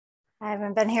I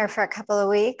haven't been here for a couple of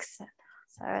weeks.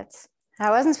 So I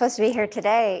wasn't supposed to be here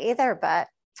today either, but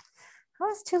it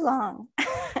was too long.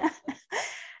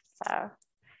 So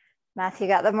Matthew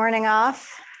got the morning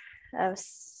off of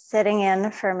sitting in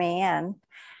for me, and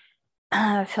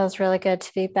it feels really good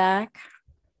to be back.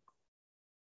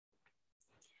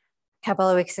 A couple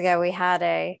of weeks ago, we had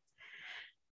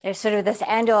there's sort of this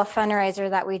annual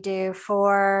fundraiser that we do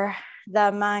for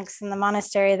the monks in the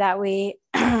monastery that we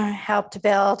helped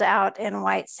build out in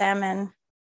White Salmon.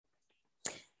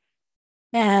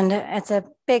 And it's a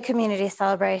big community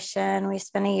celebration. We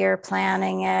spent a year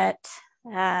planning it.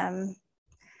 And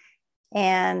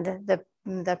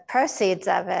the proceeds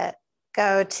of it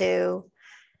go to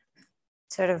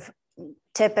sort of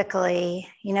typically,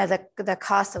 the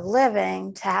cost of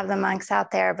living to have the monks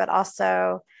out there, but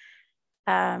also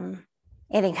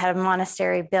any kind of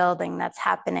monastery building that's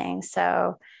happening.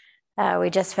 So we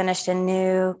just finished a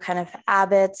new kind of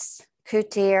abbot's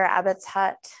kuti or abbot's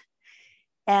hut.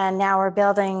 And now we're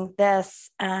building this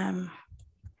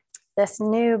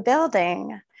new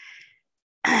building.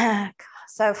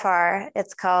 So far,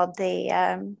 it's called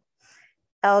the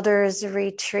Elders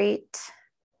Retreat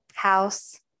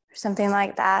House or something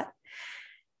like that.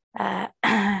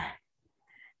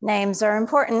 Names are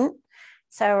important,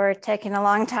 so we're taking a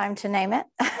long time to name it.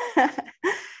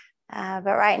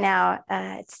 But right now,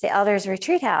 it's the Elders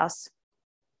Retreat House.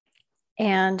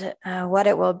 And what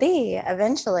it will be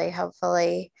eventually,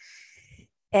 hopefully,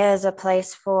 is a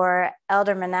place for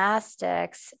elder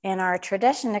monastics in our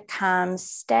tradition to come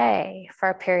stay for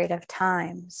a period of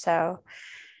time. So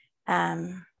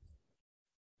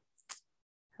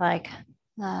like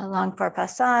Longpor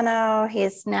Pasano,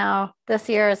 he's now, this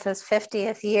year is his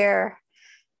 50th year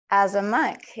as a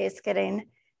monk. He's getting,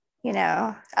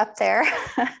 up there.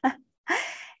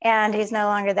 And he's no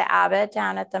longer the abbot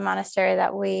down at the monastery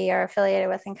that we are affiliated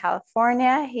with in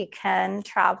California. He can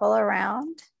travel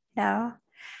around,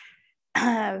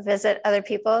 visit other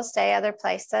people, stay other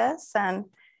places. And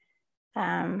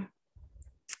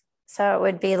so it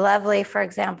would be lovely, for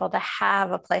example, to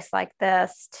have a place like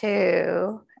this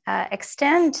to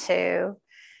extend to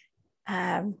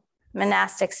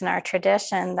monastics in our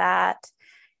tradition that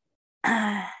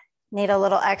need a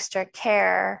little extra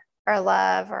care or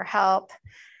love or help,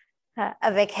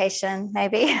 a vacation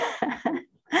maybe.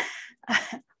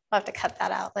 I'll have to cut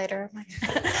that out later.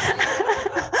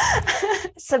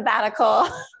 Sabbatical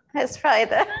is probably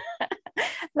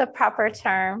the proper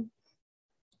term.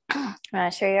 I'm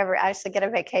not sure you ever actually get a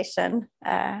vacation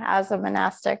as a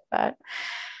monastic, but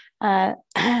there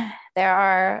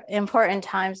are important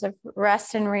times of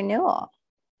rest and renewal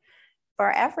for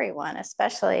everyone,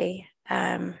 especially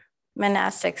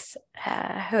monastics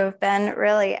who have been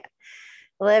really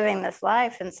living this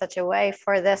life in such a way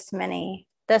for this many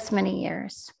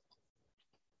years.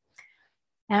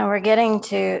 And we're getting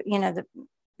to, the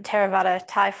Theravada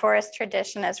Thai forest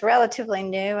tradition is relatively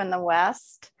new in the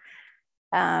West.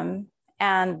 And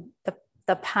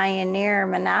the pioneer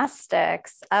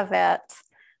monastics of it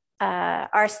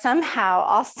are somehow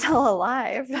all still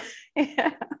alive.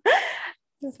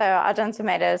 So Ajahn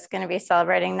Sumedho is going to be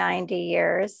celebrating 90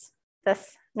 years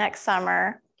this next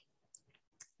summer.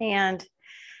 And,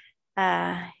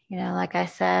 like I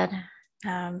said,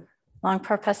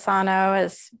 Longpor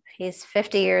Pasano he's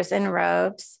 50 years in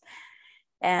robes,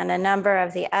 and a number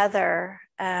of the other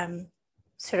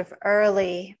sort of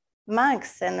early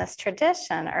monks in this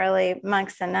tradition, early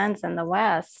monks and nuns in the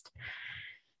West,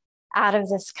 out of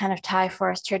this kind of Thai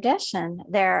forest tradition.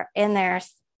 They're in their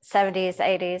 70s,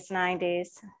 80s, 90s,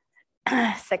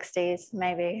 60s,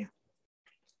 maybe.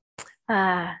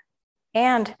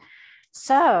 And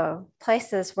so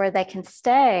places where they can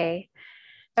stay,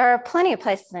 there are plenty of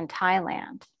places in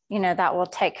Thailand, that will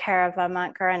take care of a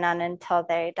monk or a nun until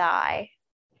they die.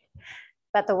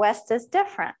 But the West is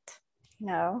different,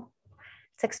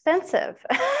 it's expensive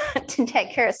to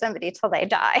take care of somebody till they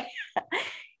die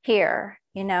here,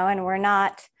 and we're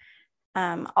not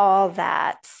all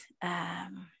that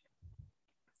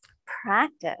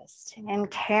practiced in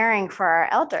caring for our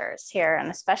elders here, and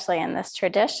especially in this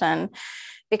tradition,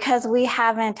 because we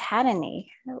haven't had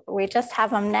any. We just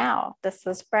have them now. This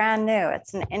is brand new.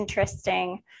 It's an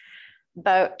interesting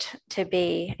boat to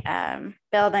be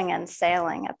building and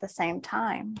sailing at the same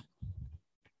time.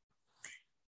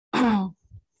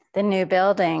 The new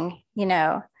building,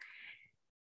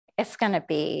 it's going to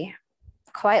be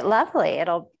quite lovely.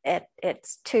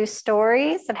 It's 2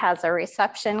 stories. It has a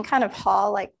reception kind of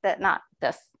hall like that, not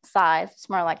this size. It's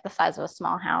more like the size of a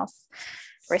small house.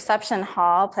 Reception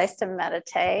hall, place to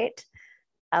meditate,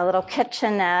 a little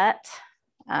kitchenette,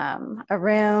 a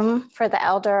room for the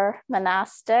elder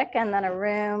monastic, and then a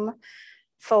room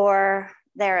for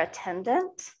their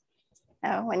attendant.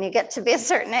 When you get to be a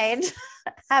certain age,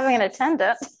 having an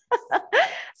attendant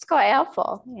it's quite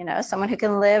helpful. Someone who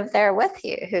can live there with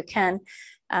you, who can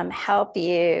help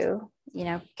you,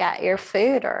 get your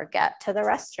food or get to the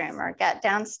restroom or get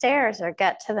downstairs or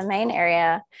get to the main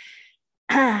area,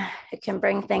 who can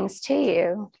bring things to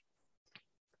you.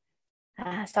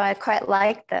 So I quite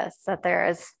like this, that there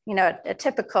is, a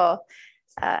typical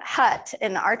hut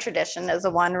in our tradition is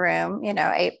a one room,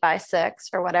 8x6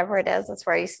 or whatever it is. It's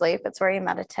where you sleep. It's where you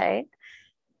meditate.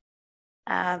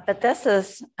 But this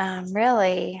is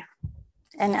really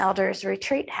an elder's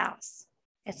retreat house.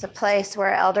 It's a place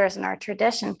where elders in our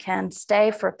tradition can stay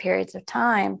for periods of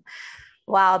time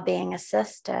while being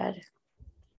assisted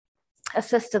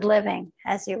living,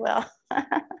 as you will.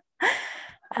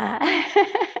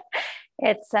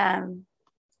 It's, I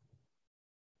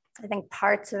think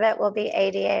parts of it will be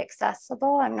ADA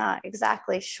accessible. I'm not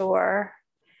exactly sure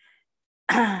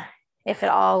if it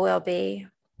all will be,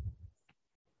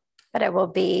 but it will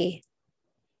be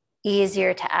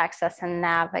easier to access and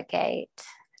navigate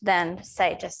than,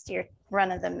 say, just your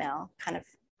run-of-the-mill kind of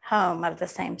home of the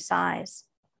same size.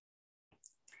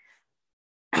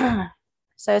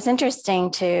 So it's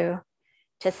interesting to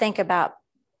think about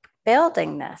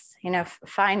building this,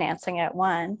 financing it,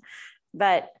 one,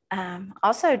 but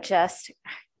also just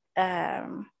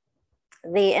the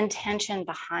intention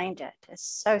behind it is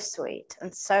so sweet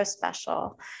and so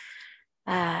special,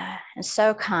 and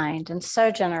so kind and so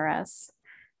generous.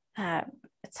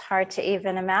 It's hard to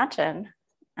even imagine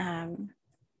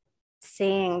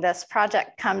seeing this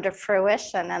project come to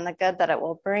fruition and the good that it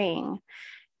will bring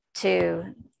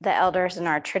to the elders in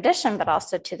our tradition, but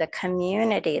also to the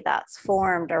community that's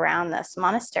formed around this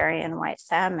monastery in White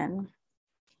Salmon.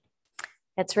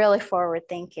 It's really forward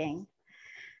thinking,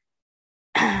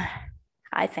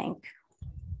 I think.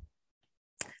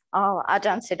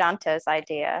 Ajahn Sudanto's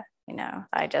idea,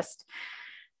 I just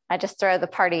throw the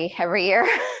party every year,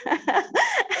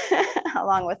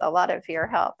 along with a lot of your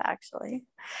help, actually.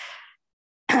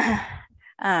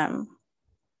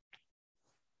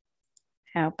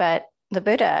 But the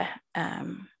Buddha,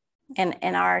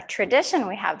 in our tradition,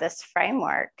 we have this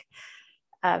framework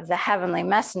of the heavenly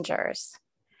messengers.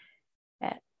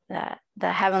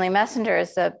 The heavenly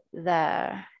messengers,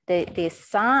 these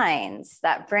signs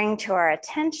that bring to our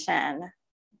attention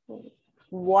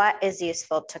what is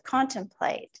useful to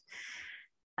contemplate.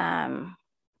 So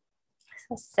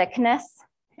sickness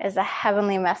is a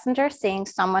heavenly messenger. Seeing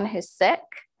someone who's sick,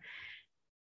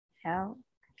 kind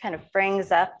of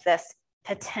brings up this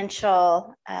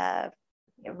potential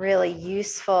really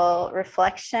useful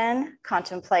reflection,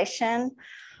 contemplation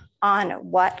on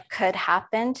what could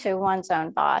happen to one's own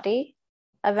body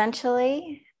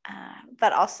eventually,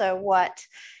 but also what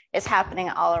is happening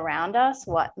all around us,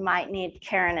 what might need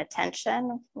care and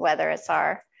attention, whether it's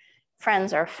our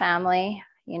friends or family,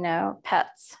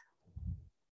 pets,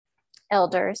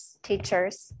 elders,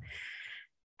 teachers,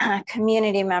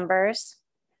 community members.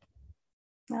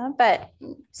 But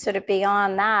sort of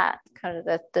beyond that, kind of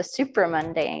the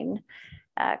supramundane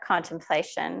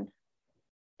contemplation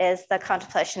is the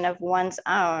contemplation of one's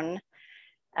own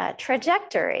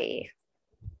trajectory.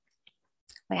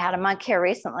 We had a monk here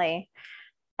recently.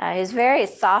 He's very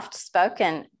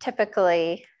soft-spoken,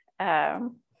 typically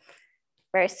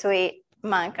very sweet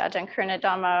monk, Ajahn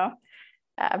Karunadhammo.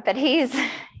 But he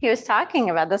was talking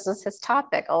about, this was his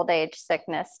topic, old age,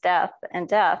 sickness, death.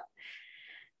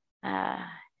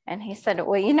 And he said,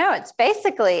 well, it's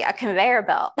basically a conveyor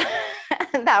belt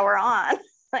that we're on.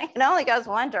 Like, it only goes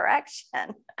one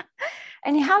direction.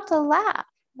 And you have to laugh,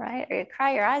 right? Or you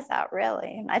cry your eyes out,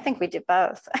 really. And I think we do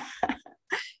both.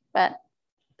 But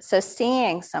so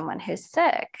seeing someone who's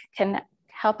sick can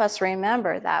help us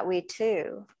remember that we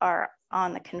too are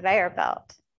on the conveyor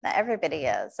belt, that everybody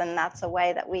is. And that's a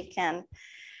way that we can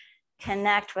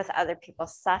connect with other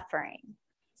people's suffering,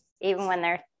 even when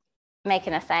they're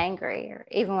making us angry, or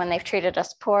even when they've treated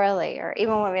us poorly, or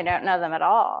even when we don't know them at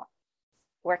all.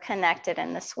 We're connected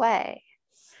in this way.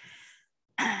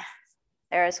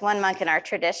 There is one monk in our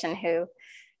tradition who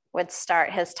would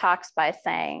start his talks by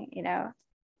saying,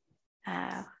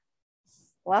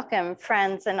 welcome,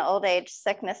 friends in old age,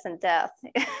 sickness, and death.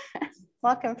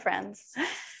 Welcome, friends,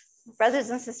 brothers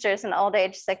and sisters in old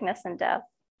age, sickness, and death.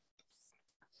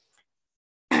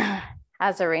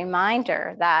 As a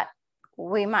reminder that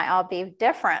we might all be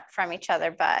different from each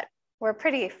other, but we're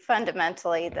pretty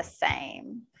fundamentally the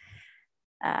same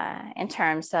in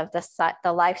terms of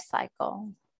the life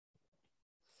cycle.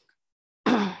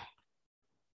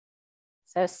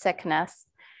 So sickness,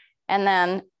 And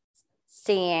then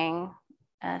seeing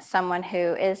someone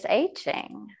who is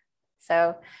aging.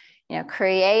 So,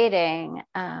 creating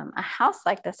a house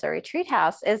like this, a retreat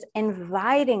house, is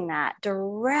inviting that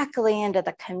directly into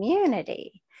the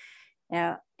community,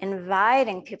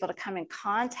 inviting people to come in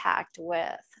contact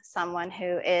with someone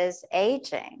who is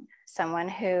aging, someone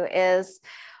who is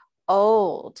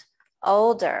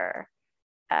older.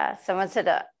 Someone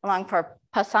said along for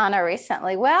Pasana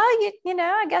recently, well,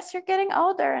 I guess you're getting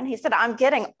older. And he said, I'm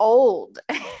getting old.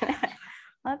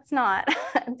 Let's not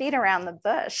beat around the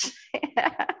bush.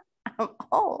 I'm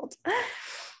old.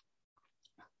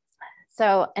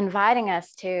 So inviting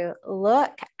us to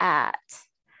look at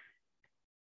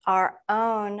our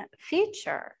own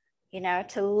future,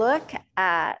 to look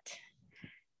at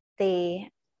the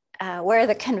where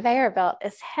the conveyor belt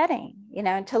is heading,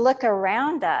 to look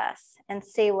around us and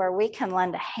see where we can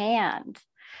lend a hand,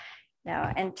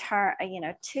 in turn,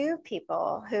 to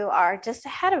people who are just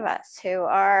ahead of us, who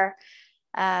are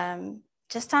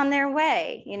just on their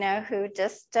way, who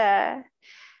just who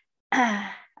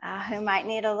might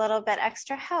need a little bit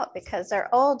extra help because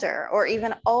they're older or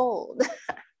even old.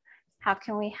 How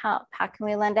can we help? How can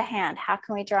we lend a hand? How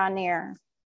can we draw near?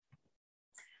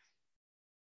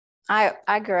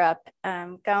 I grew up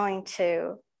going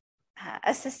to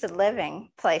assisted living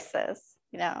places,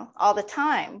 all the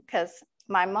time because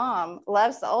my mom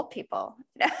loves the old people.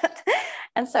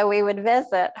 And so we would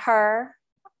visit her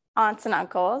aunts and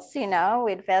uncles,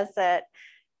 we'd visit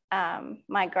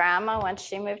my grandma when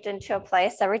she moved into a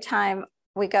place. Every time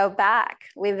we go back,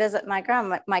 we visit my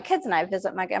grandma. My kids and I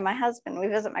visit my husband. We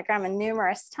visit my grandma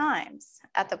numerous times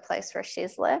at the place where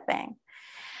she's living.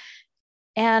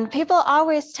 And people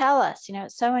always tell us,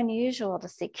 it's so unusual to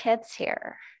see kids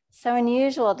here. So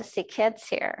unusual to see kids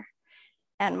here.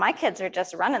 And my kids are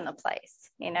just running the place.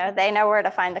 They know where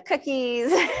to find the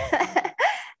cookies.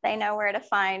 They know where to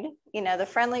find, the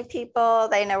friendly people.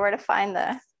 They know where to find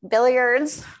the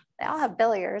billiards. They all have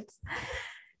billiards.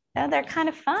 They're kind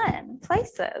of fun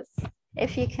places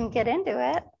if you can get into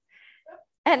it.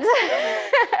 And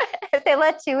if they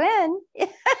let you in,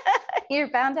 you're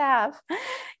bound to have,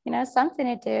 something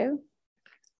to do.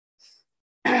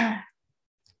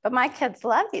 But my kids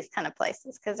love these kind of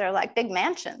places because they're like big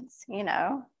mansions,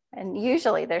 and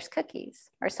usually there's cookies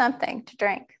or something to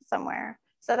drink somewhere.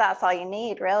 So that's all you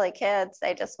need, really, kids.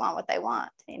 They just want what they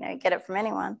want, you get it from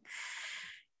anyone.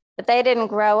 But they didn't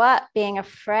grow up being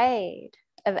afraid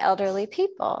of elderly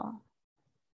people.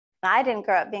 I didn't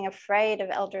grow up being afraid of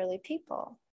elderly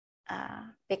people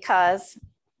because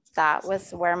that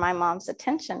was where my mom's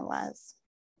attention was.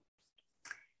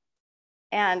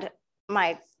 And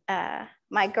my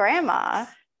grandma,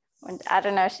 I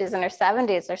don't know, she's in her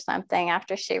 70s or something,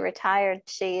 after she retired,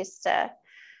 she used to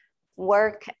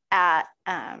work at,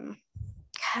 God,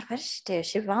 what did she do?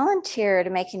 She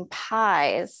volunteered making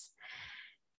pies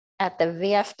at the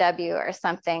VFW or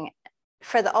something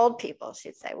for the old people.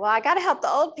 She'd say, well, I got to help the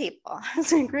old people. I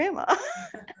was like, Grandma,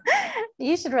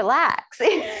 you should relax.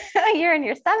 You're in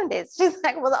your 70s. She's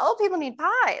like, well, the old people need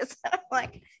pies. I'm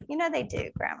like, they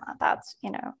do, Grandma. That's,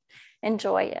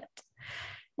 enjoy it.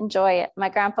 Enjoy it. My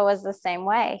grandpa was the same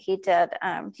way.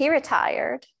 He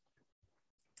retired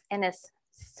in his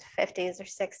 50s or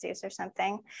 60s or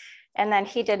something. And then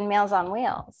he did Meals on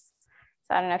Wheels.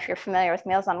 So I don't know if you're familiar with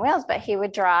Meals on Wheels, but he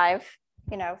would drive,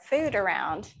 food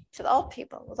around to the old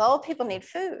people. Well, the old people need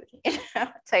food,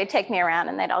 So he'd take me around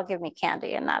and they'd all give me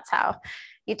candy. And that's how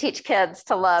you teach kids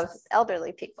to love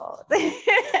elderly people.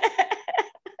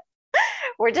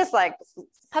 We're just like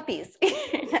puppies. A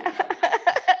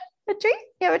treat?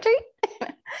 You have a treat?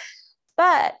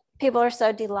 But people are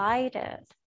so delighted,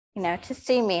 to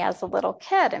see me as a little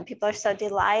kid. And people are so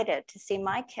delighted to see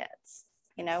my kids,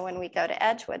 when we go to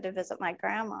Edgewood to visit my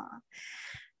grandma.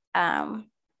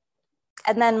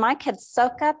 And then my kids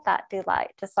soak up that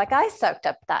delight, just like I soaked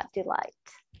up that delight.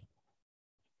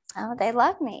 Oh, they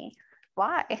love me.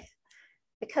 Why?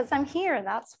 Because I'm here.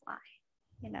 That's why.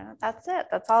 That's it.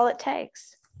 That's all it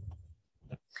takes.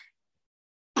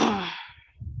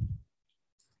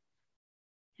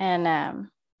 And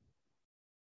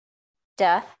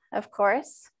death, of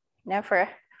course. If we're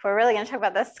really going to talk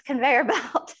about this conveyor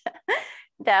belt,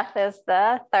 death is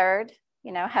the third,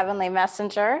 heavenly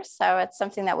messenger. So it's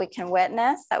something that we can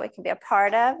witness, that we can be a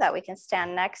part of, that we can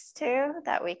stand next to,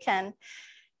 that we can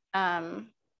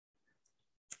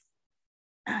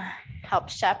help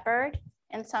shepherd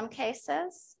in some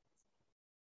cases.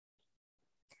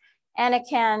 And it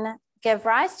can give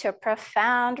rise to a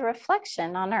profound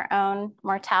reflection on our own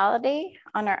mortality,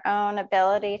 on our own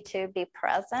ability to be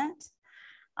present,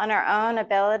 on our own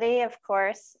ability, of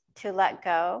course, to let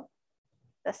go,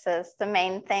 This is the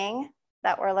main thing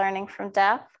that we're learning from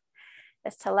death,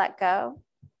 is to let go.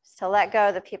 Is to let go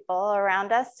of the people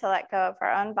around us, to let go of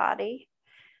our own body,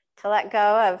 to let go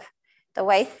of the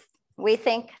way we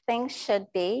think things should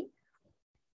be,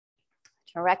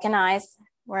 to recognize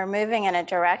we're moving in a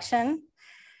direction,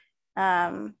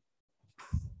 and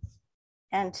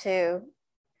to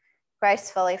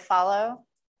gracefully follow,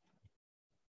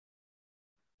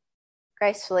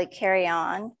 gracefully carry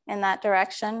on in that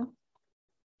direction.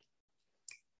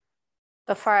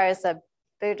 Before I was a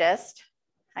Buddhist,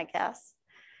 I guess,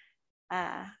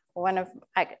 I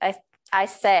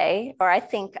say, or I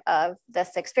think of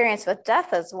this experience with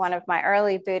death as one of my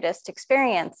early Buddhist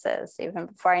experiences, even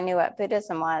before I knew what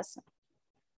Buddhism was.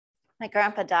 My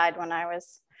grandpa died when I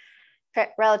was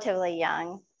relatively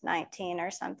young, 19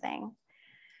 or something,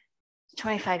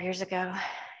 25 years ago.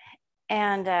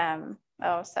 And,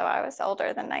 so I was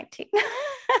older than 19.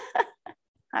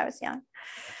 I was young,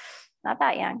 not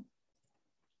that young.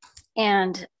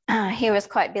 And he was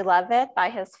quite beloved by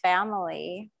his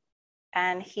family.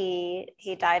 And he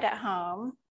died at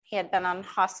home. He had been on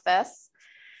hospice.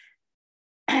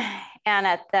 And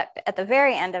at the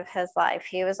very end of his life,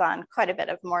 he was on quite a bit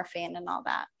of morphine and all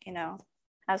that,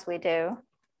 as we do.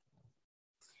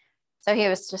 So he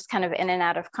was just kind of in and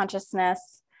out of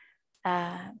consciousness.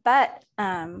 But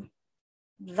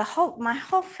my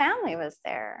whole family was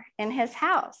there in his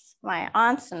house, my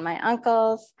aunts and my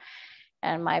uncles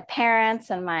and my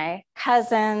parents and my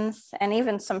cousins and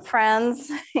even some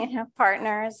friends,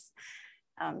 partners,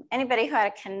 anybody who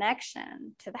had a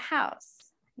connection to the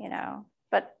house,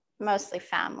 but mostly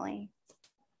family,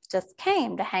 just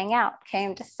came to hang out,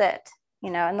 came to sit,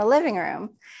 in the living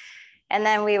room. And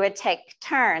then we would take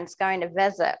turns going to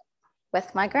visit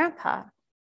with my grandpa.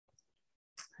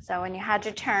 So when you had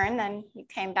your turn, then you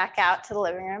came back out to the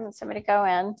living room and somebody go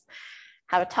in,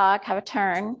 have a talk, have a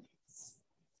turn.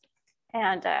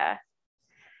 And I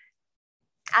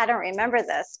don't remember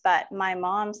this, but my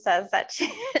mom says that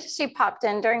she popped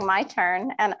in during my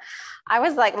turn. And I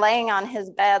was like laying on his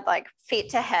bed, like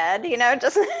feet to head,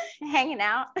 just hanging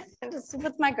out just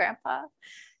with my grandpa,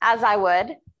 as I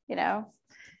would,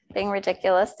 being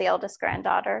ridiculous, the oldest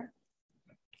granddaughter,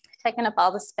 taking up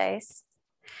all the space.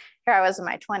 Here I was in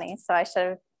my 20s, so I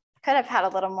could have had a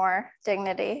little more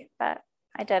dignity, but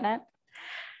I didn't.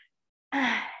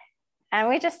 And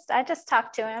I just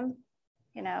talked to him,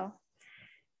 and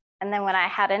then when I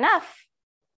had enough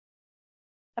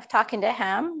of talking to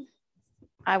him,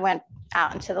 I went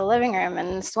out into the living room,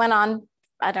 and this went on,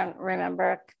 I don't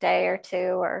remember, a day or two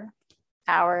or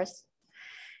hours.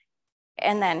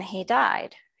 And then he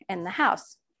died in the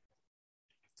house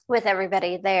with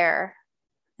everybody there.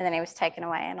 And then he was taken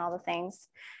away and all the things.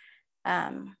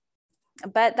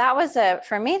 But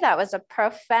for me, that was a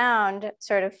profound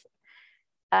sort of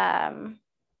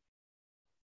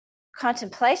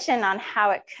contemplation on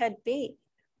how it could be.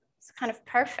 It's kind of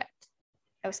perfect.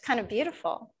 It was kind of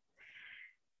beautiful.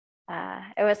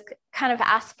 It was kind of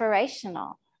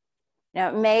aspirational.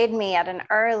 It made me at an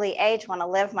early age want to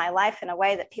live my life in a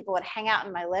way that people would hang out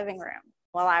in my living room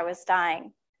while I was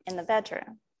dying in the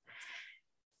bedroom.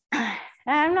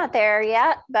 And I'm not there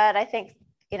yet, but I think,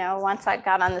 once I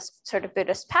got on this sort of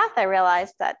Buddhist path, I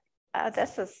realized that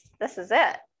this is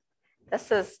it.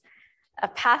 This is a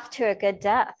path to a good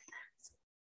death.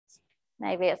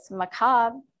 Maybe it's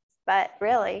macabre, but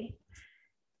really,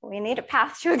 we need a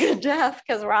path to a good death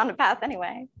because we're on a path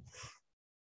anyway.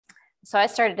 So I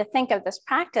started to think of this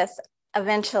practice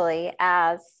eventually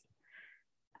as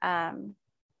a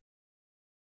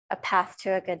path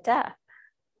to a good death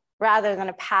rather than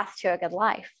a path to a good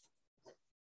life.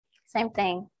 Same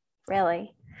thing,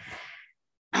 really.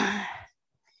 And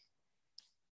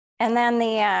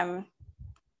then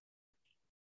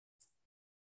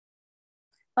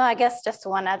I guess just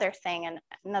one other thing, and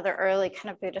another early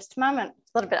kind of Buddhist moment,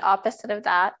 a little bit opposite of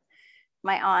that.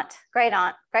 My aunt, great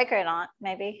great aunt,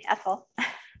 maybe, Ethel,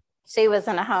 she was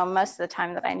in a home most of the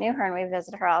time that I knew her, and we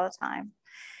visited her all the time.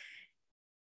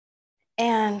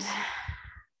 And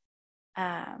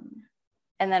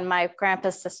then my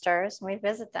grandpa's sisters, we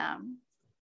visit them.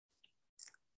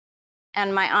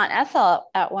 And my aunt Ethel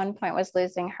at one point was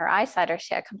losing her eyesight, or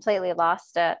she had completely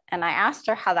lost it. And I asked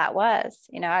her how that was.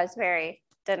 I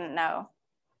didn't know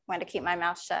when to keep my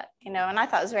mouth shut, and I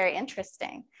thought it was very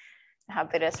interesting how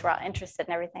Buddhists were all interested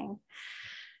in everything.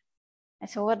 I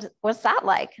said, what's that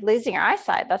like, losing your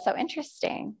eyesight? That's so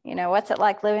interesting. What's it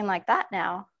like living like that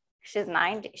now? She's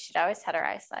 90. She'd always had her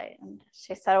eyesight. And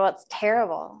she said, well, it's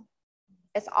terrible.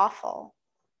 It's awful.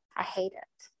 I hate it.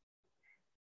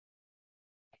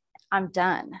 I'm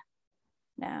done.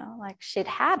 Like she'd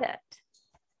had it.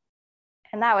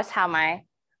 And that was how my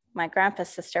grandpa's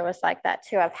sister was like that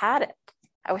too. I've had it.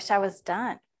 I wish I was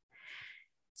done.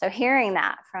 So hearing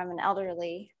that from an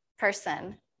elderly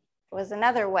person was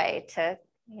another way to,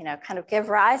 kind of give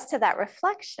rise to that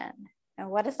reflection. And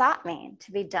what does that mean?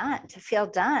 To be done, to feel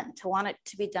done, to want it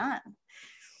to be done.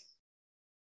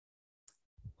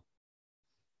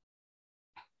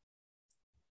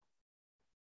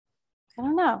 I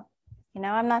don't know.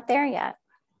 I'm not there yet.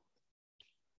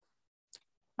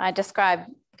 I describe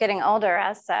getting older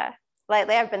as,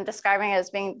 lately I've been describing it as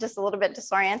being just a little bit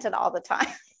disoriented all the time.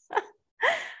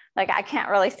 Like I can't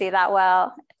really see that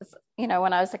well.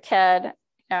 When I was a kid,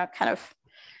 kind of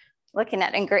looking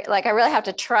at ingredient, like I really have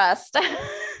to trust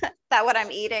that what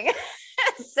I'm eating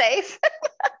is safe,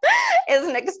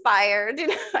 isn't expired.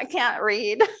 I can't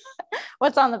read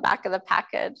what's on the back of the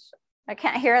package. I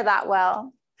can't hear that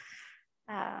well.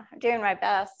 I'm doing my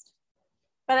best,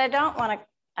 but I don't want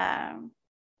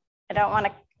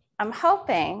to, I'm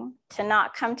hoping to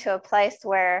not come to a place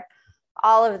where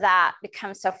all of that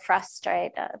becomes so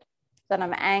frustrated that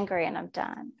I'm angry and I'm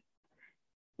done.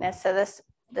 So this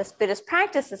Buddhist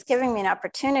practice is giving me an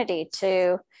opportunity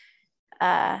to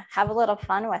have a little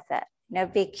fun with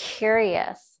it. Be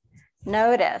curious,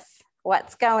 notice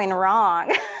what's going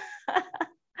wrong,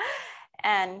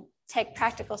 and take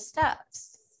practical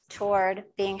steps toward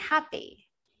being happy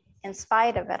in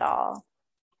spite of it all.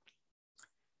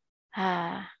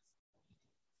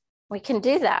 We can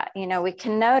do that. We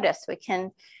can notice, we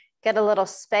can get a little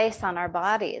space on our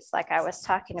bodies, like I was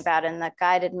talking about in the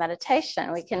guided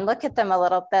meditation. We can look at them a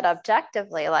little bit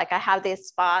objectively, like I have these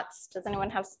spots. Does anyone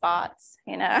have spots?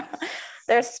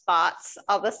 There's spots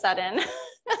all of a sudden.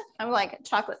 I'm like a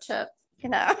chocolate chip,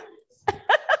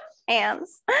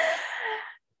 hands.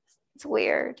 It's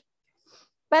weird,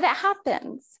 but it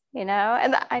happens, and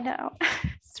I know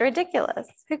it's ridiculous.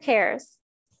 Who cares?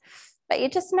 But you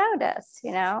just notice,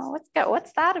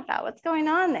 what's that about? What's going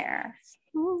on there?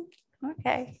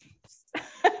 Okay,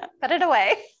 put it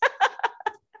away.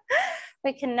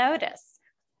 We can notice,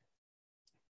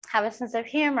 have a sense of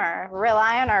humor,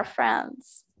 rely on our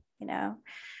friends,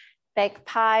 bake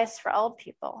pies for old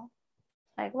people,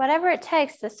 like whatever it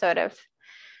takes to sort of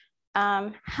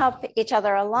help each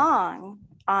other along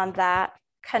on that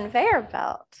conveyor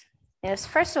belt. Is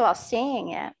first of all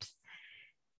seeing it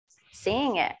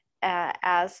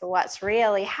as what's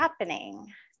really happening,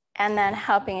 and then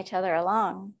helping each other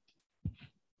along.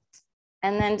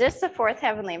 And then just the fourth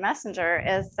heavenly messenger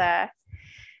is the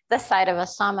site of a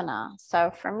samana.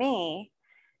 So for me,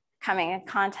 coming in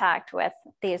contact with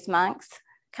these monks,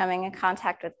 coming in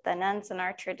contact with the nuns in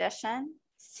our tradition,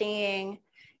 seeing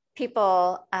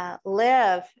people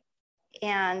live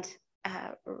and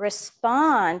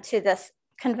respond to this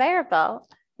conveyor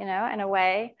belt, in a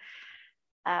way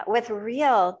with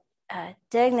real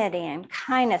dignity and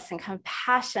kindness and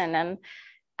compassion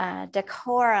and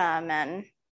decorum and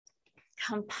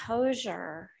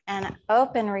composure and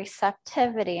open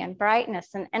receptivity and brightness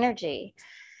and energy.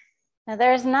 Now,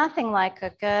 there's nothing like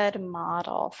a good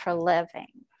model for living.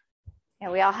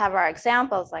 We all have our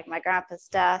examples, like my grandpa's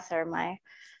death or my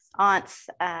aunt's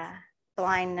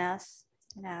blindness.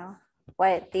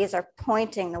 These are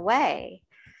pointing the way,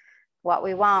 what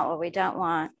we want, what we don't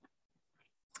want.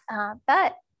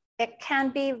 But it can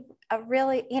be a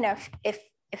really, if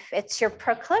it's your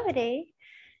proclivity,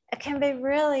 it can be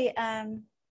really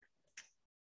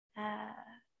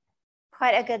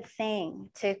quite a good thing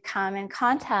to come in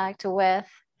contact with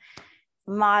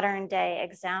modern day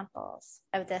examples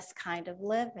of this kind of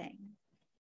living.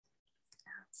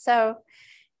 So,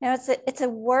 it's a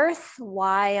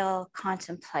worthwhile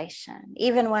contemplation,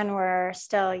 even when we're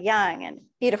still young and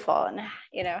beautiful and,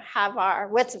 have our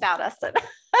wits about us, and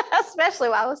especially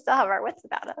while we still have our wits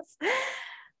about us.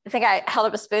 I think I held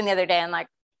up a spoon the other day and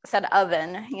said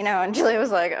oven, and Julia was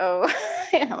like, oh,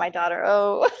 my daughter,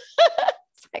 oh,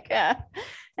 it's like,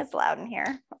 it's loud in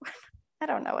here. I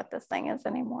don't know what this thing is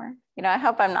anymore. I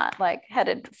hope I'm not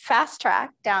headed fast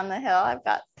track down the hill. I've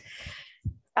got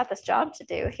this job to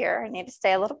do here. I need to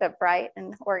stay a little bit bright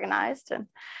and organized and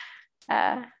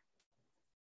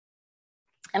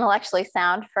intellectually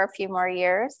sound for a few more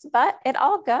years, but it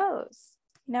all goes.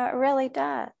 It really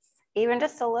does. Even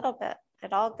just a little bit,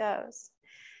 it all goes.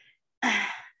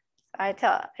 I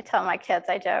tell my kids,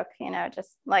 I joke,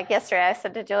 just like yesterday, I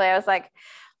said to Julia, I was like,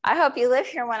 I hope you live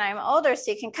here when I'm older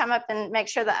so you can come up and make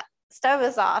sure that stove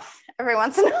is off every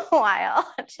once in a while.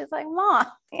 And she's like, Mom,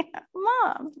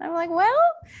 Mom. I'm like,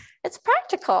 well, it's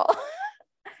practical.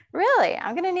 Really,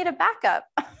 I'm going to need a backup.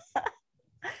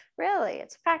 Really,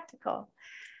 it's practical.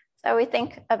 So we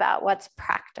think about what's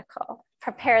practical,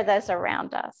 prepare those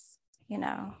around us,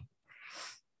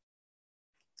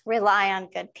 rely on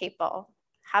good people.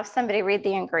 Have somebody read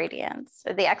the ingredients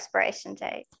or the expiration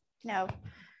date.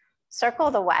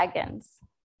 Circle the wagons.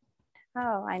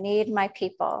 Oh, I need my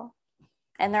people.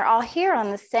 And they're all here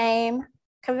on the same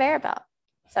conveyor belt.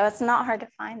 So it's not hard to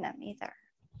find them either.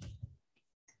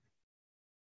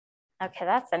 Okay,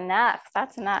 that's enough.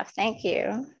 That's enough. Thank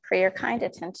you for your kind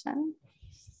attention.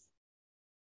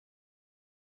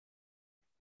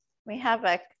 We have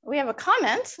a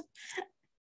comment.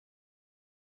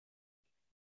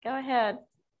 Go ahead.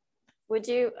 Would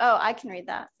you? Oh, I can read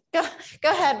that.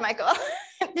 Go ahead, Michael.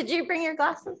 Did you bring your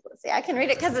glasses? Let's see. I can read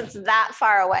it because it's that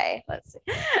far away. Let's see.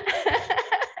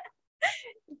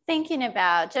 Thinking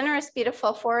about generous,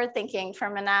 beautiful, forward-thinking for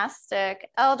monastic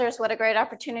elders. What a great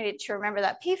opportunity to remember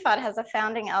that PFOD has a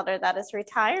founding elder that is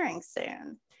retiring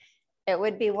soon. It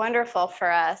would be wonderful for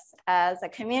us as a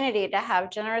community to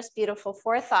have generous, beautiful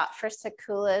forethought for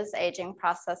Sakula's aging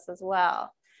process as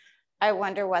well. I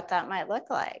wonder what that might look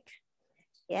like.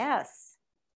 Yes,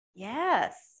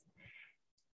 yes.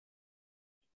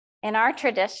 In our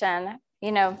tradition,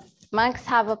 monks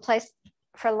have a place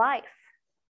for life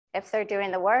if they're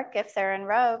doing the work, if they're in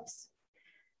robes.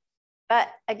 But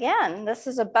again, this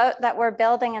is a boat that we're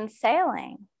building and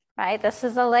sailing, right? This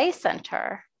is a lay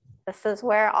center. This is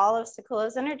where all of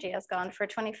Sakula's energy has gone for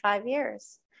 25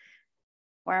 years,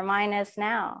 where mine is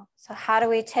now. So how do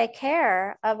we take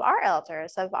care of our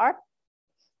elders, of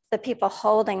the people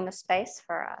holding the space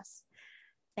for us?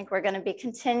 I think we're going to be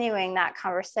continuing that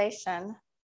conversation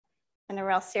in a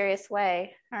real serious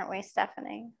way, aren't we,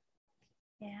 Stephanie?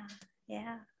 Yeah,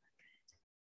 yeah.